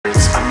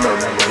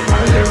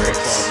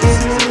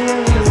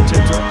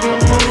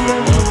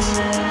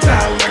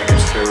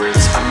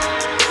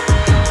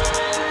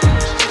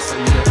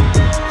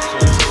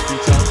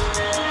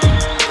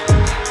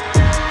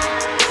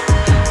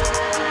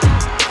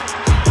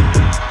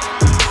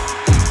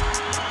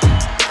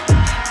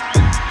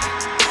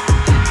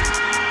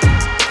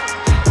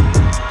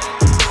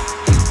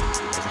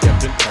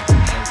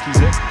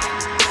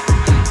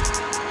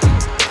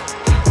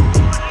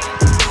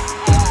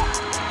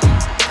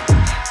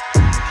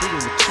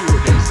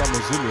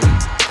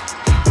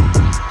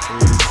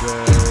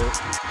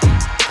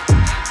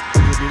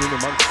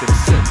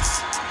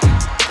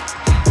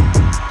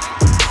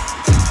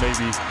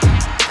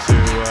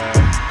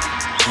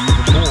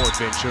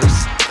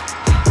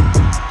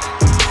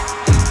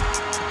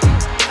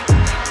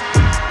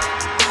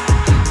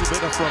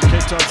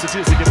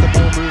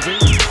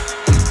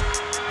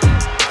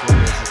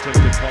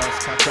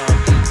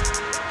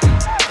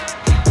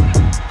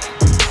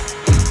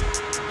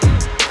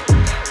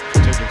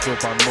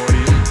Control by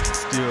Mori,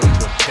 steal to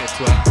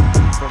Mthethwa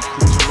from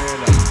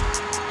Kutumela.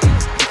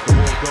 Keep the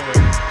ball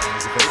going.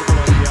 He's available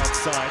on the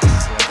outside.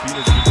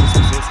 Bina's been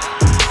dispossessed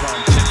by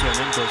Mthethwa and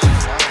then goes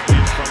flying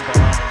in from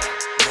behind.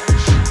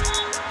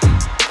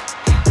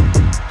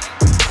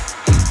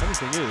 Funny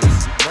thing is,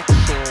 not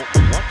sure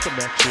what the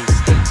match is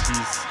that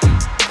he's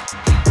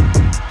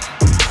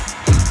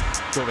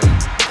going.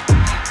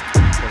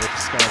 So the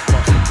sky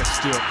pass with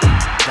Castillo.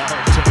 Now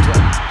Mthethwa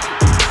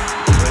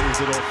lays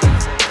it off.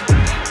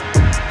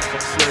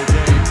 Slow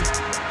game.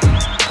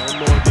 And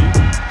Mordi,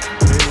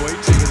 they're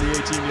waiting in the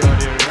 18-yard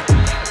area.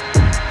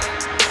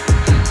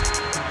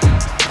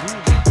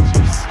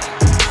 Jeez.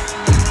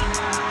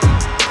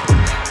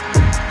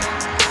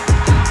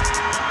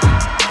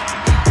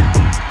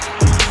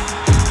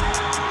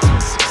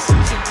 6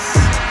 seasons.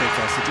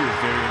 Capetown City with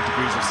varying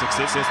degrees of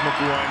success. Yes,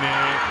 Mokuane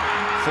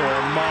for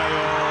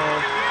Mayo.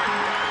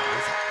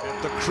 At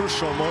the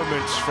crucial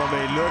moment from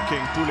a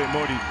lurking Pule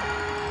Mori.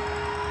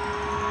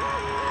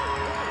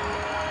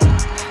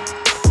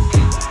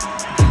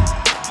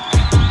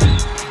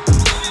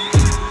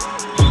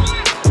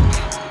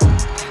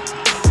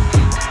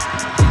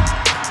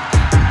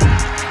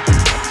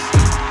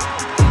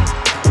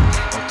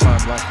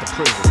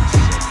 Prisons,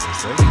 as they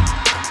say.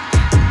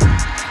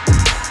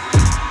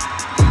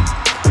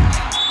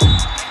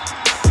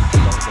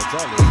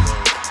 Gonzalez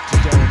to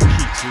Darren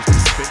Keats, who's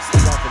dispensed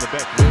himself in the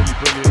back really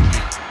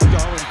brilliantly.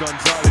 Darwin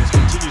Gonzalez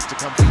continues to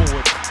come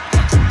forward.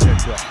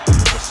 Mthethwa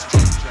with a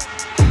strong jab.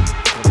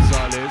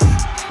 Gonzalez,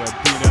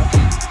 Bambina,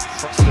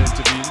 Frostler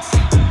intervenes.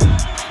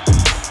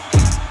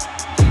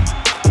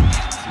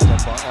 Set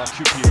up by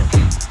Capetown.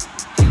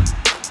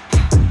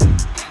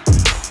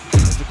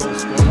 There's the goal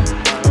scorer.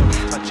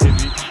 Touch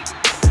heavy.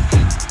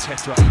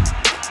 Mthethwa.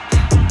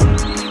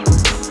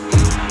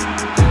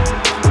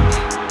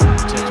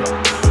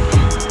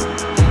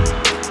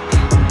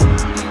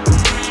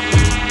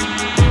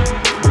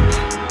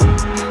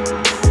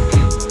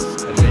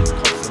 A late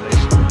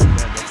consolation.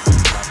 Man, that's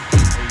like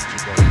age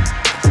ago.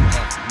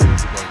 2.5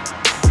 years ago now.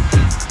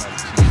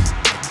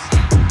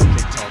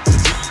 Capetown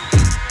City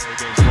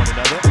against one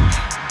another.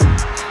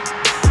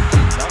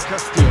 Now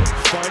Castillo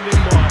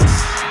finding Marks.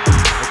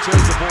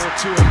 Returns the ball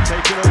to him,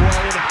 taken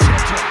away, and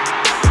Mthethwa.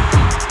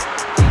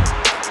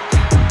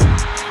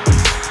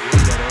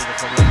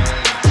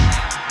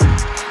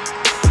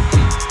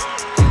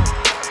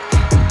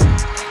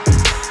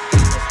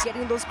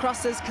 Those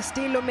crosses,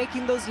 Castillo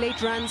making those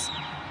late runs.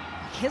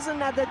 Here's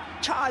another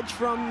charge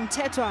from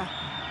Mthethwa.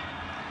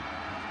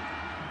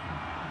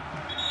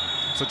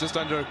 So just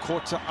under a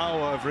quarter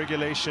hour of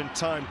regulation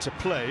time to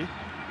play,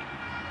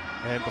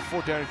 and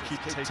before Darren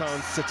Keats takes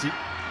Capetown City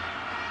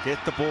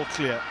get the ball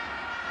clear,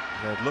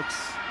 and it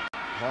looks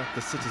like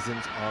the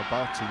Citizens are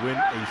about to win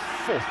a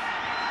 4th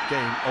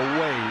game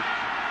away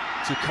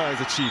to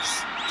Kaizer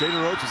Chiefs.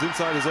 Jaden Rhodes was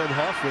inside his own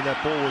half when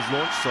that ball was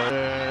launched, so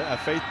a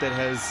fate that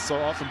has so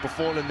often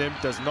befallen them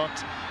does not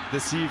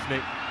this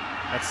evening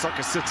at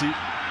Soccer City.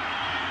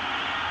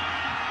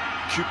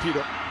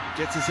 Cupido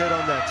gets his head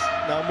on that.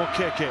 Now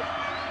Mokeke.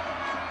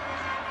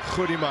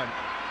 Khuriman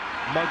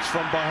mugs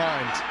from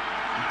behind.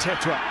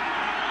 Mthethwa